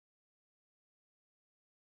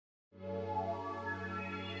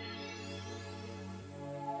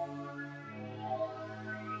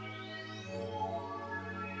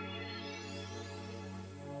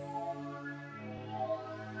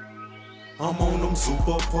I'm on them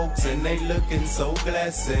super pokes and they looking so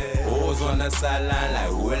glassy. Hoes on the sideline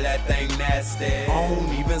like, well, that thing nasty. I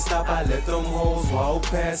don't even stop, I let them hoes walk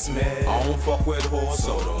past me. I don't fuck with hoes,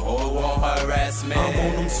 so them hoes won't harass me. I'm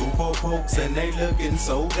on them super pokes and they looking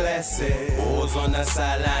so glassy. Hoes on the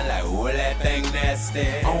sideline like, well, that thing nasty.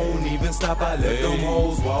 I don't even stop, I let them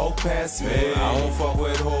hoes walk past me. I don't fuck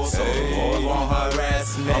with hoes, so them hoes won't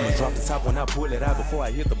harass me. I'ma drop the top when I pull it out. Before I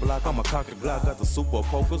hit the block, I'ma cock the Glock. Got the super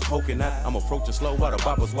pokers poking out. I'm approaching slow while the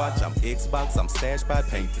boppers watch. I'm Xbox, I'm stash by,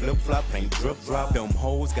 paint flip flop, paint drip drop. Them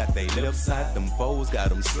hoes got they left side, them foes got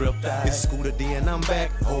them stripped out. It's Scooter D and I'm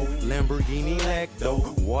back. Oh, Lamborghini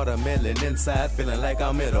Lacto. Watermelon inside, feeling like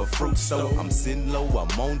I'm at a fruit store. I'm sitting low,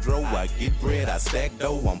 I'm on dro. I get bread, I stack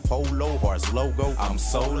dough. I'm polo, horse logo. I'm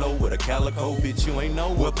solo with a calico, bitch. You ain't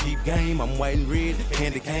know what peep game. I'm white and red,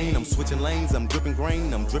 candy cane. I'm switching lanes, I'm dripping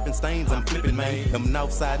grain. I'm dripping stains, I'm flipping, man. Them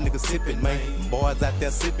outside niggas sipping, man. Boys out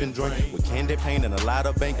there sipping drink with candy paint and a lot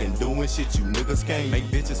of banking, doing shit you niggas can't. Make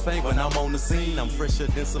bitches faint when I'm on the scene. I'm fresher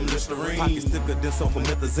than some Listerine. Pockets thicker than some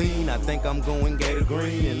promethazine. I think I'm going gator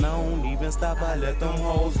green, and I don't even stop. I let them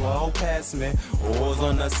hoes walk past me. Hoes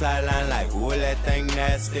on the sideline like, oh, that thing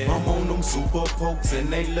nasty. I'm on them super pokes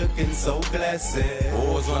and they looking so glassy.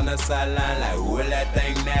 Hoes on the sideline like, oh, that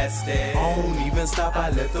thing nasty. I don't even stop.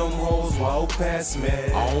 I let them hoes walk past me.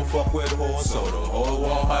 I don't fuck with hoes, so them hoes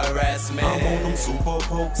won't harass me. I'm on them super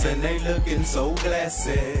pokes and they looking so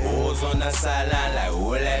glassy. Hoes on the sideline like,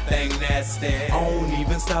 oh, that thing nasty. I don't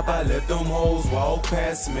even stop, I let them hoes walk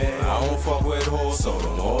past me. I don't fuck with hoes, so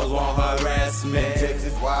them hoes won't harass me.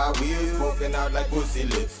 Texas wild wheels poking out like pussy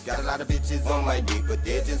lips. Got a lot of bitches on my dick, but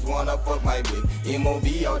they just wanna fuck my whip. MOB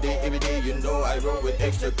all day, every day, you know I roll with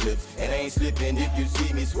extra clips. And I ain't slipping if you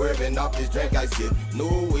see me swerving off this drink I sip. No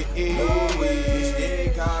way, no way.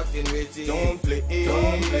 Stay cocked and ready. Don't play,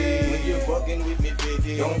 don't play. When you fucking with me,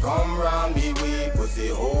 baby, don't come round me weak. Pussy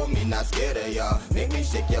hold me, not scared of ya. Make me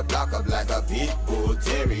shake your block up like a pit bull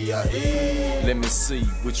terrier. Hey. Let me see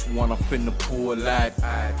which one I'm finna pull out.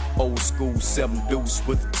 Old school 7 deuce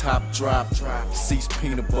with the top drop. Seats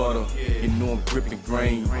peanut butter, you know I'm gripping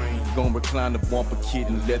grain. Gon' recline the bumper kit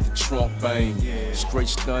and let the trunk bang. Straight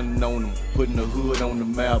stunning on them, putting the hood on the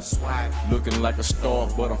map. Looking like a star,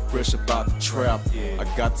 but I'm fresh about the trap. I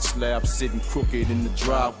got the slab sitting crooked in the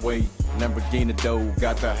driveway. Lamborghini though,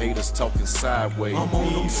 got the haters talking sideways. I'm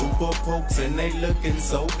on them super pokes and they looking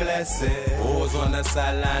so glassy. Hoes on the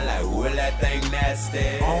sideline like, well, that thing nasty.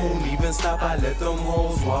 I don't even stop, I let them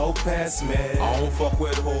hoes walk past me. I don't fuck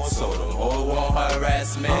with hoes, so them hoes won't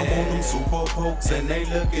harass me. I'm on them super pokes and they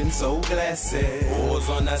looking so glassy. Hoes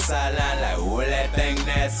on the sideline like, well, that thing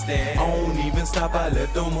nasty. I don't even stop, I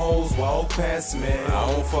let them hoes walk past me.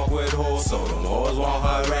 I don't fuck with hoes, so them hoes won't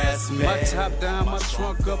harass me. My top down, my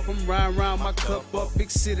trunk up, I'm riding around, my cup up. Big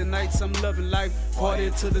city nights, I'm loving life. Party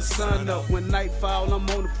till the sun up. When night fall, I'm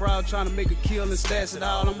on the prowl, trying to make a kill and stash it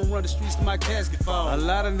all. I'ma run the streets till my casket fall. A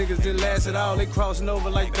lot of niggas didn't last at all. They crossing over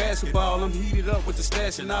like basketball. I'm heated up with the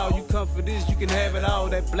stash and all. You come for this, you can have it all.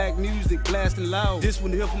 That black music blasting loud. This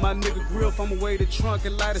one here for my nigga grill. From away the trunk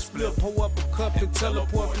and light a split. Pull up a cup and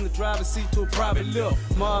teleport from the driver's seat to a private lip.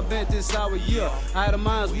 MOBANT this our year.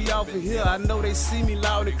 Itemized, we off in here. I know they see me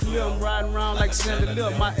loud and clear. I'm riding around like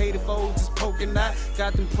chandelier. My 84 just poking out.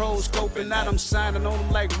 Got them pros scoping out. I'm shining on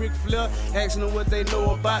them like Ric Flair. Asking them what they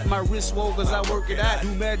know about my wrist swole cause I work it out. Do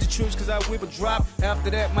magic trips cause I whip a drop. After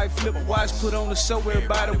that might flip a watch. Put on the show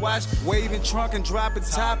everybody watch. Waving trunk and dropping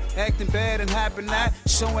top. Acting bad and hopping out.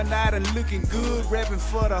 Showing out and looking good. Rapping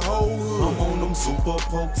for the whole hood. I'm on them super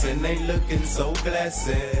pokes and they looking so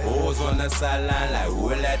glassy. Hoes on the sideline like,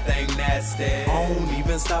 well, that thing nasty. I don't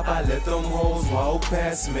even stop, I let them hoes walk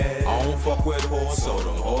past me. I don't fuck with hoes, so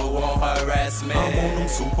them hoes won't harass me. I'm on them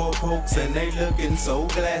super pokes and they looking so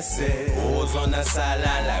glassy. Hoes on the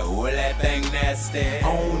sideline like, well, that thing nasty. I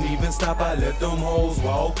don't even stop, I let them hoes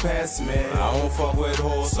walk past me. I don't fuck with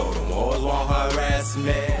hoes, so them hoes won't harass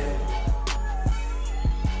me.